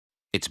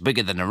It's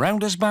bigger than a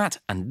rounder's bat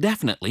and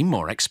definitely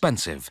more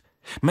expensive.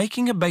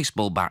 Making a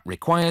baseball bat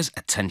requires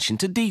attention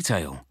to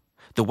detail.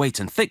 The weight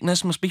and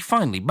thickness must be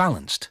finely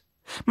balanced.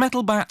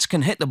 Metal bats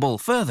can hit the ball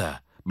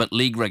further, but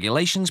league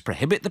regulations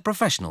prohibit the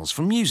professionals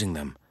from using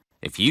them.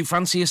 If you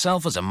fancy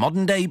yourself as a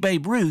modern-day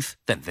Babe Ruth,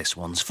 then this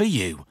one's for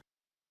you.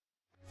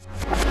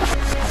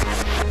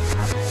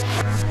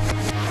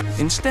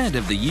 Instead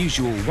of the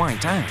usual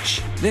white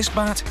ash, this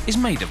bat is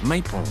made of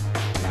maple.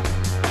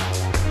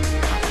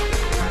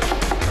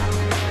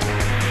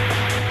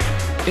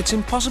 It's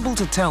impossible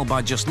to tell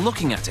by just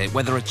looking at it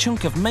whether a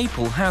chunk of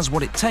maple has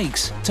what it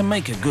takes to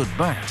make a good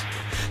bat.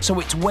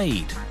 So it's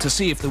weighed to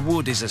see if the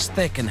wood is as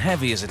thick and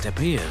heavy as it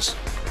appears.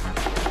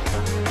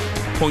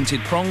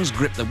 Pointed prongs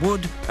grip the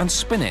wood and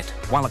spin it,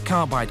 while a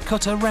carbide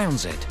cutter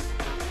rounds it.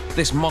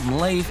 This modern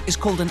lathe is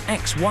called an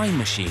XY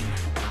machine.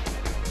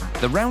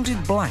 The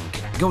rounded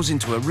blank goes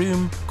into a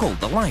room called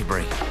the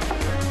library.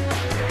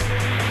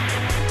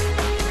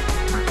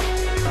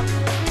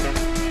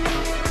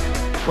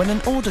 When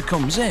an order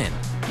comes in,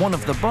 one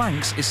of the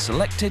blanks is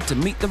selected to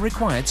meet the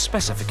required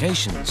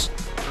specifications.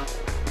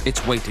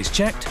 Its weight is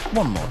checked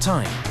one more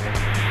time.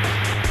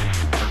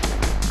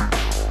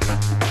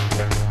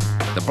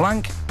 The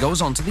blank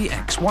goes onto the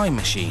XY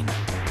machine.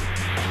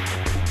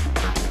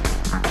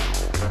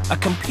 A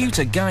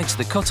computer guides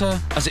the cutter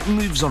as it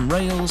moves on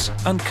rails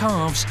and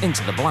carves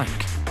into the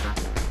blank.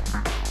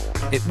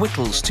 It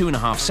whittles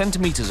 2.5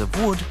 centimeters of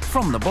wood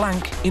from the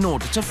blank in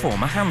order to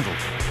form a handle.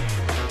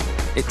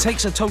 It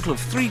takes a total of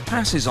 3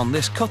 passes on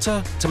this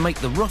cutter to make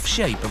the rough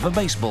shape of a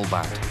baseball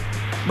bat.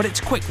 But it's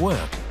quick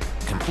work,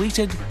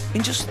 completed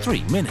in just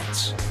 3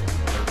 minutes.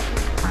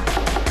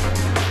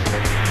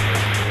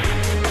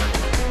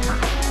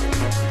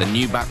 The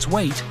new bat's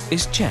weight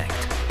is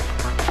checked.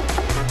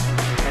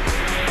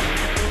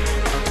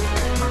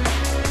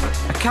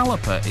 A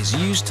caliper is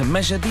used to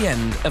measure the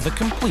end of a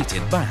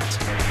completed bat.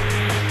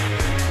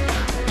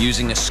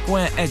 Using a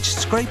square-edged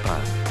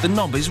scraper, the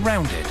knob is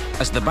rounded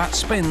as the bat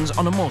spins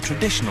on a more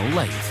traditional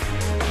lathe.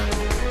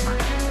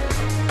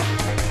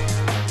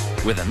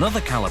 With another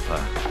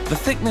caliper, the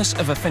thickness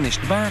of a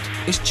finished bat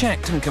is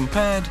checked and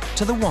compared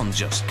to the one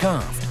just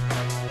carved.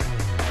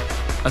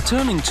 A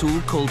turning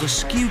tool called a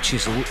skew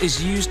chisel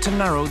is used to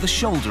narrow the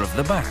shoulder of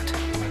the bat.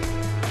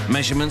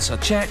 Measurements are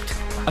checked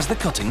as the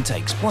cutting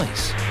takes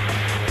place.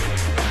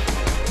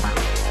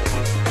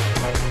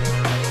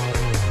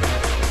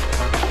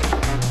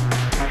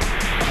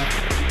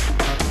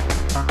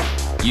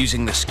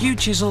 Using the skew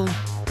chisel,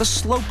 the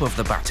slope of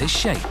the bat is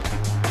shaped.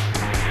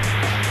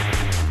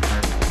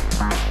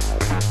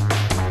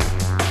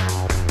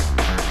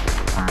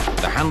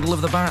 The handle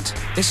of the bat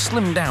is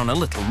slimmed down a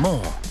little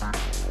more.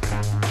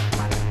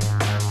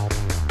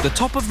 The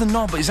top of the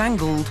knob is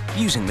angled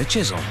using the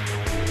chisel.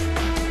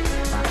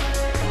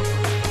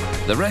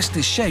 The rest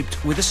is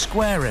shaped with a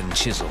square end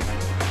chisel.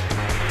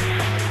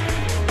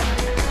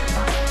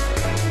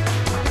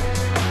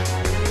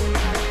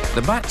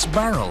 The bat's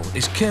barrel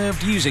is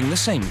curved using the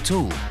same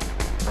tool.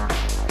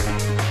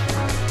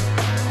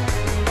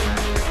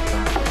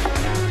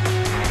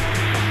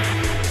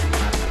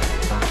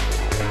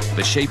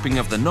 The shaping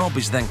of the knob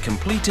is then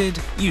completed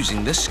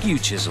using the skew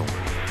chisel.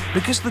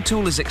 Because the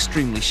tool is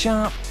extremely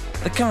sharp,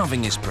 the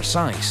carving is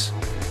precise.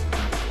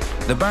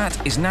 The bat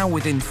is now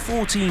within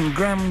 14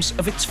 grams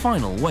of its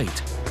final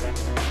weight.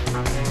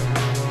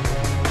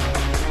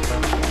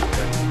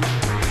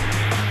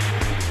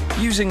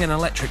 Using an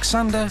electric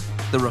sander,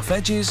 the rough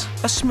edges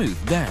are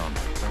smoothed down.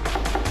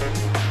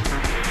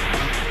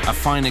 A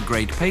finer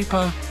grade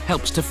paper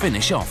helps to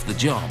finish off the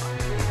job.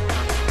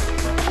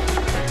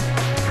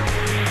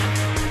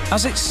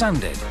 As it's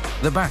sanded,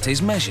 the bat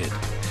is measured,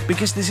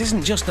 because this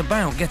isn't just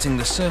about getting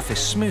the surface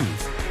smooth.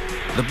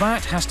 The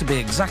bat has to be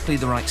exactly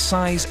the right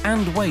size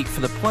and weight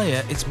for the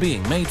player it's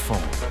being made for.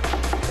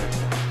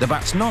 The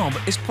bat's knob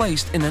is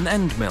placed in an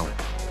end mill.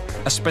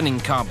 A spinning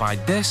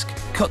carbide disc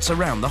cuts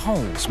around the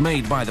holes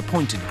made by the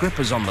pointed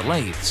grippers on the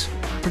lathes,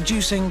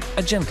 producing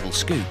a gentle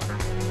scoop.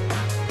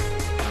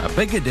 A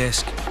bigger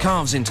disc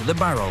carves into the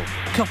barrel,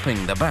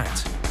 cupping the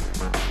bat.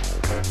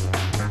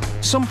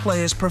 Some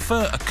players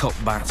prefer a cup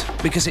bat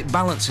because it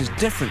balances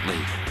differently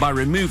by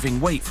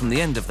removing weight from the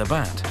end of the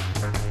bat.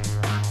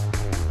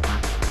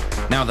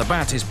 Now the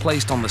bat is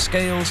placed on the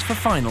scales for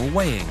final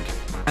weighing,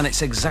 and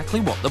it's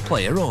exactly what the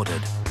player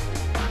ordered.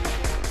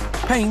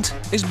 Paint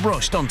is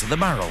brushed onto the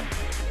barrel,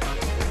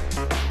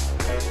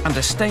 and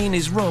a stain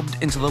is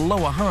rubbed into the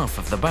lower half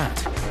of the bat.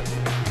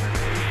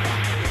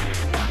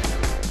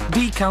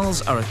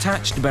 Decals are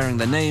attached bearing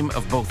the name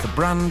of both the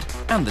brand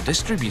and the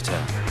distributor.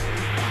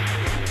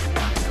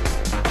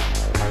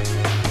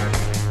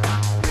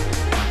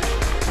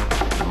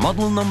 The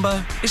model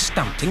number is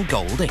stamped in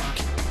gold ink.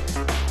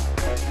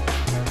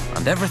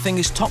 And everything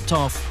is topped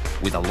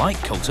off with a light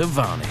coat of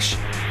varnish.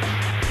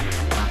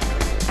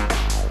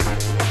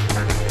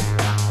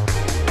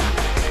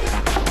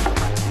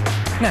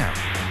 Now,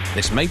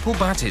 this maple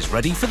bat is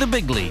ready for the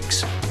big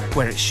leagues,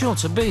 where it's sure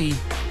to be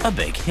a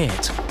big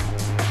hit.